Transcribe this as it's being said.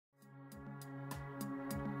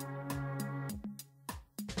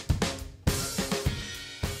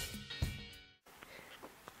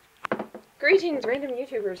Greetings, random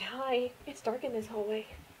YouTubers. Hi. It's dark in this hallway.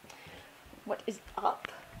 What is up,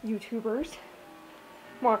 YouTubers?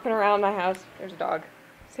 I'm walking around my house. There's a dog.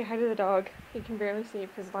 Say hi to the dog. You can barely see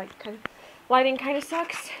because lighting kind of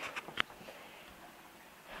sucks.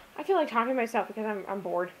 I feel like talking to myself because I'm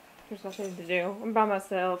bored. There's nothing to do. I'm by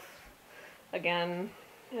myself again,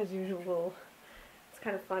 as usual. It's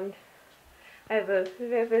kind of fun.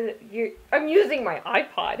 I'm using my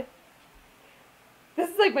iPod. This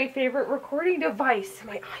is like my favorite recording device,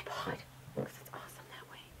 my iPod. Because it's awesome that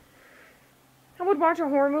way. I would watch a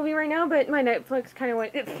horror movie right now, but my Netflix kind of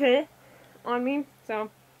went on me, so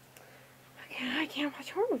I can't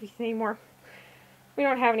watch horror movies anymore. We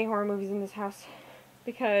don't have any horror movies in this house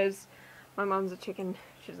because my mom's a chicken.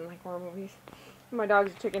 She doesn't like horror movies. My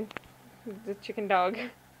dog's a chicken. He's a chicken dog.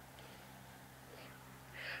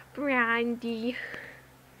 Brandy.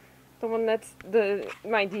 The one that's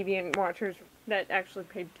my deviant watchers that actually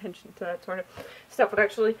paid attention to that sort of stuff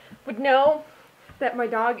would know that my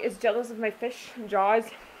dog is jealous of my fish, Jaws.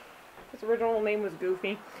 His original name was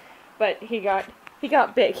Goofy, but he got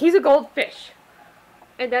big. He's a goldfish,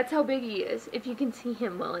 and that's how big he is, if you can see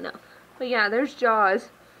him well enough. But yeah, there's Jaws.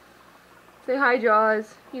 Say hi,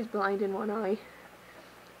 Jaws. He's blind in one eye.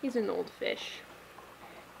 He's an old fish.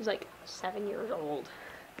 He's like 7 years old.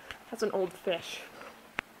 That's an old fish.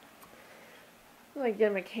 I like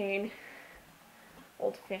give him a cane.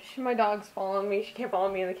 Old fish. My dog's following me. She can't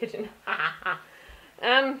follow me in the kitchen.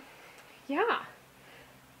 Yeah.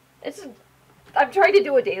 I've tried to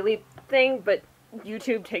do a daily thing, but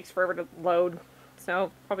YouTube takes forever to load.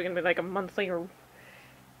 So, probably gonna be like a monthly or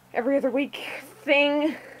every other week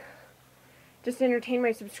thing. Just to entertain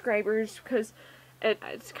my subscribers, because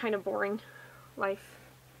it's kind of boring. Life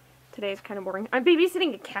today is kind of boring. I'm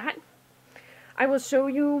babysitting a cat. I will show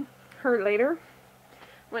you her later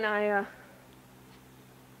when I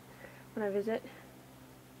visit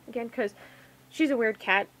again, because she's a weird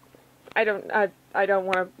cat. I don't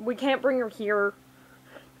want to. We can't bring her here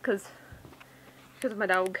because of my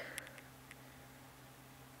dog.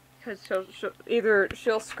 Because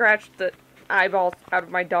she'll scratch the eyeballs out of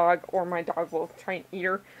my dog, or my dog will try and eat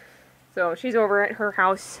her. So she's over at her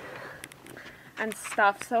house and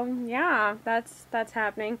stuff. So yeah, that's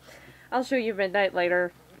happening. I'll show you Midnight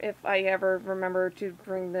later if I ever remember to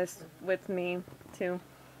bring this with me to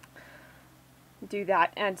do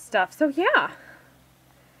that and stuff. So yeah,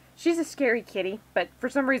 she's a scary kitty, but for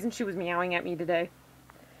some reason she was meowing at me today.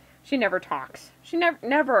 She never talks. She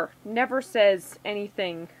never says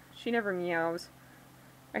anything. She never meows.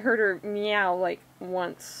 I heard her meow like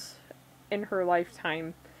once in her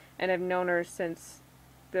lifetime, and I've known her since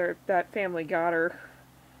that family got her.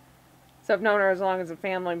 So I've known her as long as a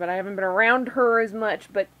family, but I haven't been around her as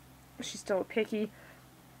much, but she's still a picky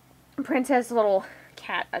princess little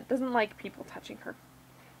cat. Doesn't like people touching her.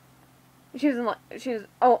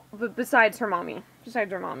 But besides her mommy.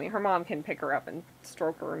 Her mom can pick her up and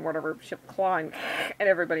stroke her and whatever. She'll claw and at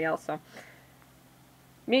everybody else, so.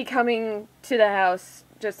 Me coming to the house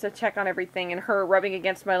just to check on everything, and her rubbing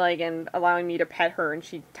against my leg and allowing me to pet her, and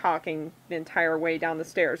she talking the entire way down the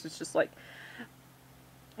stairs. It's just like,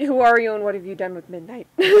 who are you and what have you done with Midnight?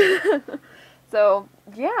 So,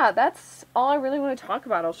 yeah, that's all I really want to talk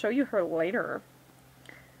about. I'll show you her later.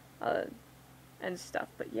 And stuff,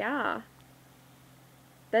 but yeah.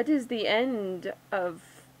 That is the end of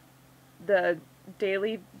the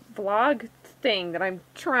daily vlog thing that I'm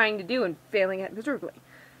trying to do and failing at miserably.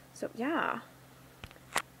 So, yeah.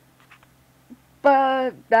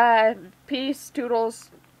 But, peace,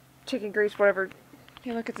 toodles, chicken grease, whatever.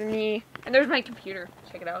 Hey, look, it's a knee. And there's my computer.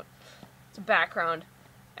 Check it out. It's a background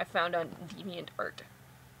I found on DeviantArt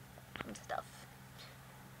and stuff.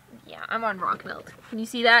 Yeah, I'm on Rockmelt. Can you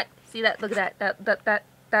see that? See that? Look at that.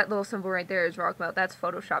 That little symbol right there is Rockmelt. That's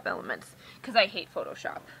Photoshop Elements. Because I hate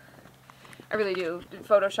Photoshop. I really do.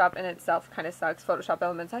 Photoshop in itself kind of sucks. Photoshop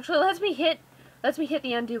Elements actually lets me hit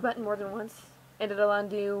the undo button more than once. And it'll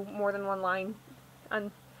undo more than one line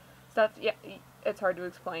on stuff. Yeah, it's hard to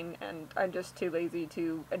explain, and I'm just too lazy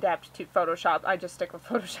to adapt to Photoshop. I just stick with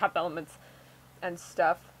Photoshop Elements and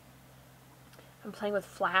stuff. I'm playing with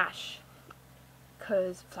Flash,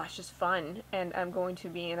 because Flash is fun, and I'm going to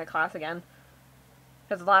be in a class again.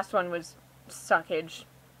 Because the last one was suckage,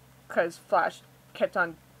 because Flash kept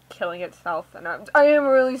on killing itself, and I am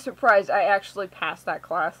really surprised I actually passed that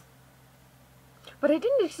class. But I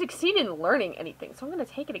didn't succeed in learning anything, so I'm going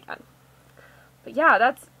to take it again. But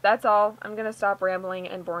yeah, that's all. I'm going to stop rambling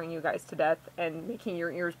and boring you guys to death, and making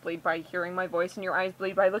your ears bleed by hearing my voice, and your eyes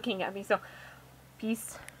bleed by looking at me, so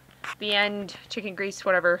peace. The end. Chicken grease,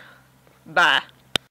 whatever. Bye.